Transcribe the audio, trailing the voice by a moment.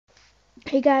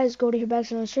Hey guys, go to your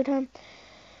back on short time.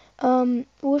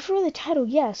 Well, for the title,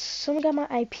 yes, someone got my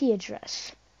IP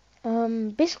address.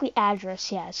 Basically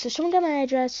address, yeah. So someone got my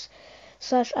address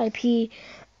slash IP.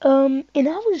 And I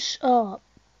was,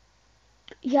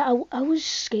 yeah, I was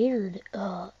scared.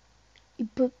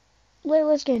 But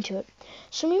let's get into it.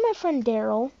 So me and my friend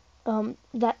Daryl,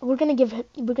 that we're gonna give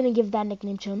that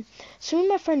nickname to him. So me and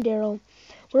my friend Daryl,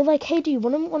 we're like, hey, dude,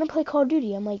 wanna play Call of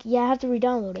Duty? I'm like, yeah, I have to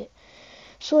re-download it.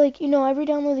 So like, I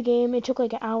re-downloaded the game. It took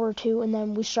like an hour or two, and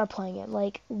then we started playing it.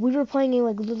 Like we were playing it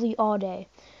like literally all day.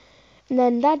 And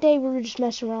then that day we were just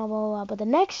messing around, blah blah blah. But the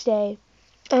next day,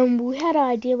 we had an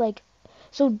idea like,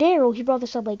 so Daryl he brought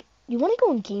this up like, you want to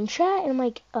go in game chat? And I'm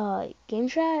like, game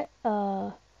chat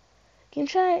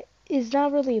is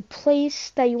not really a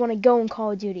place that you want to go in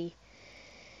Call of Duty.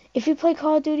 If you play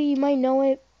Call of Duty, you might know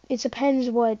it. It depends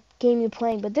what game you're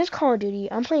playing. But this Call of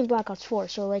Duty, I'm playing Black Ops 4,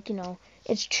 so like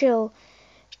it's chill.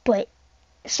 But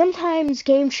sometimes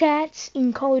game chats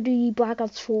in Call of Duty Black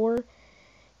Ops 4,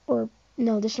 or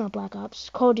no, this is not Black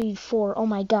Ops, Call of Duty 4. Oh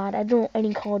my god, I don't know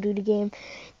any Call of Duty game.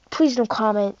 Please don't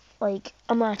comment. Like,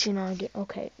 I'm actually not gonna.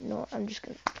 Okay, no, I'm just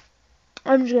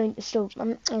gonna still.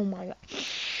 Oh my god.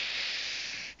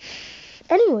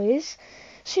 Anyways,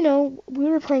 so we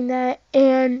were playing that,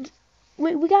 and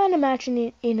we got in a match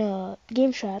in a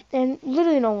game chat, and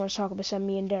literally no one was talking except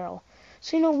me and Daryl.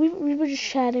 So we were just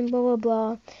chatting, blah blah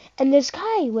blah, and this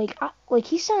guy like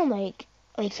he sounded like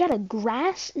he had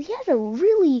a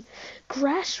really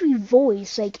grassy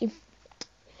voice. Like if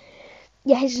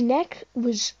yeah, his neck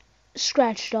was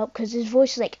scratched up because his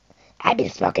voice is like, I've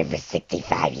been smoking for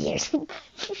 65 years.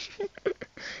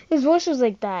 His voice was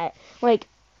like that. Like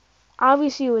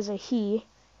obviously it was a he.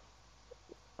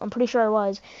 I'm pretty sure it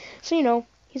was. So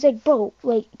he's like, bro,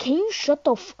 like, can you shut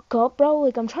the fuck up, bro?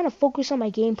 Like, I'm trying to focus on my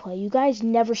gameplay. You guys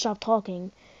never stop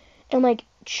talking. And like,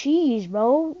 jeez,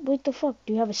 bro, what the fuck?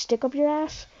 Do you have a stick up your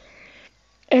ass?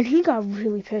 And he got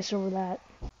really pissed over that.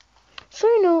 So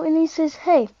and he says,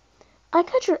 hey, I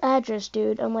got your address,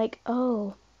 dude. I'm like,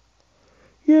 oh,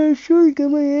 yeah, sure, you got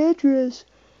my address.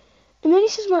 And then he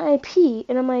says my IP,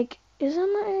 and I'm like, is that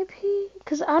my IP?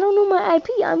 Because I don't know my IP.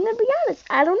 I'm gonna be honest,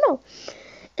 I don't know.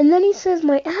 And then he says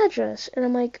my address, and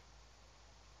I'm like,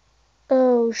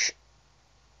 oh, so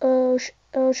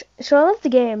I left the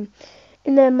game,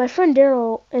 and then my friend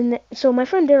Daryl, so my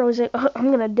friend Daryl was like, oh,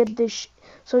 I'm gonna did this,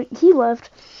 so he left,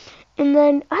 and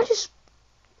then I just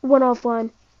went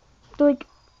offline, like,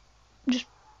 just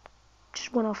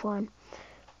went offline.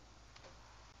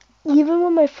 Even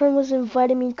when my friend was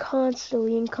inviting me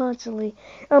constantly and constantly,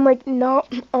 I'm like, no,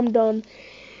 I'm done.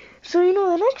 So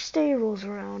the next day rolls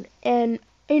around, and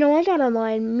I got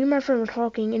online. Me and my friend were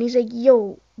talking, and he's like,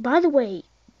 yo, by the way,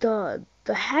 the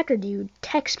hacker dude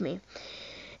texted me.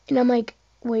 And I'm like,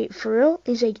 wait, for real?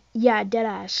 He's like, yeah, dead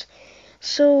ass.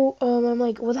 So, I'm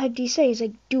like, what the heck did he say? He's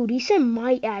like, dude, he said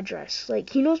my address. Like,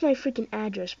 he knows my freaking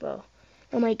address, bro.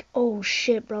 I'm like, oh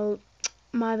shit, bro.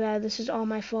 My bad, this is all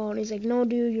my fault. And he's like, no,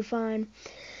 dude, you're fine.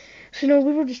 So,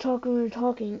 we were just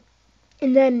talking,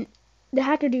 And then the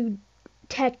hacker dude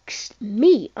texts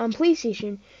me on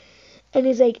PlayStation. And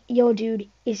he's like, yo, dude,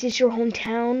 is this your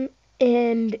hometown?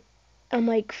 And I'm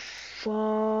like, fuck.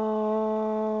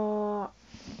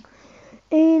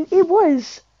 And it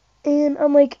was. And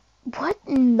I'm like, what?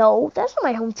 No, that's not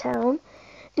my hometown. And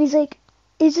he's like,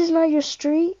 is this not your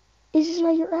street? Is this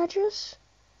not your address?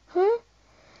 Huh?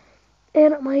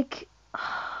 And I'm like,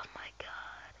 oh my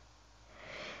god.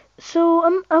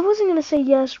 So I wasn't gonna say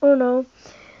yes or no.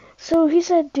 So he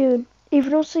said, dude, if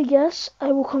you don't say yes,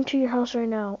 I will come to your house right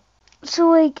now. So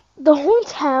like the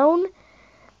hometown,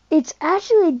 it's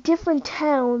actually a different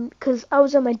town because I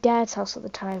was at my dad's house at the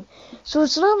time. So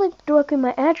it's not like directly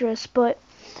my address, but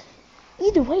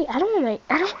either way, I don't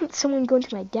want someone going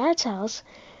to my dad's house,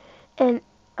 and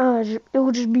it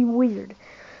would just be weird.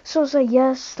 So it's like,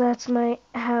 yes, that's my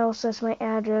house, that's my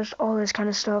address, all this kind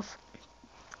of stuff.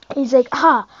 He's like,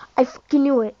 ha, I fucking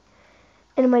knew it.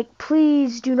 And I'm like,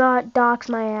 please do not dox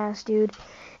my ass, dude.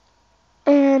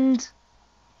 And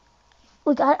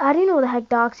like, I didn't know what the heck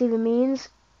dox even means.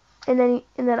 And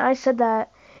then I said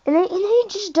that, and then he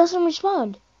just doesn't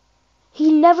respond.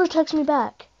 He never texts me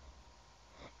back.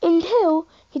 Until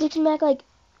he texts me back like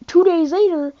 2 days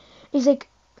later. He's like,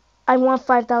 I want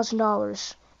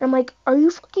 $5,000. And I'm like, are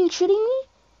you fucking shitting me?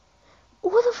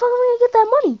 Where the fuck am I gonna get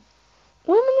that money?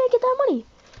 Where am I gonna get that money?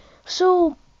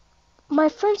 So my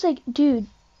friend's like, dude,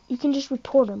 you can just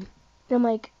report him. And I'm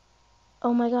like,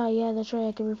 oh my god, yeah, that's right,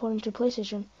 I can report him to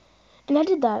PlayStation. And I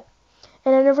did that.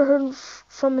 And I never heard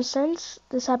from him since.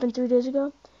 This happened 3 days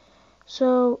ago.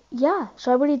 So, yeah.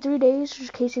 So I waited 3 days just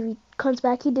in case if he comes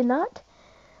back. He did not.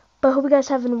 But I hope you guys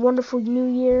have a wonderful new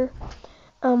year.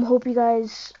 Hope you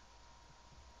guys,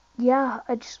 yeah,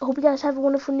 I just hope you guys have a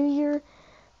wonderful new year.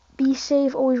 Be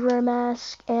safe, always wear a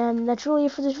mask, and that's really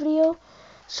it for this video.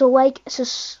 So like,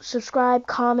 subscribe,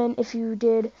 comment if you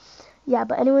did. Yeah,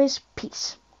 but anyways,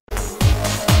 peace.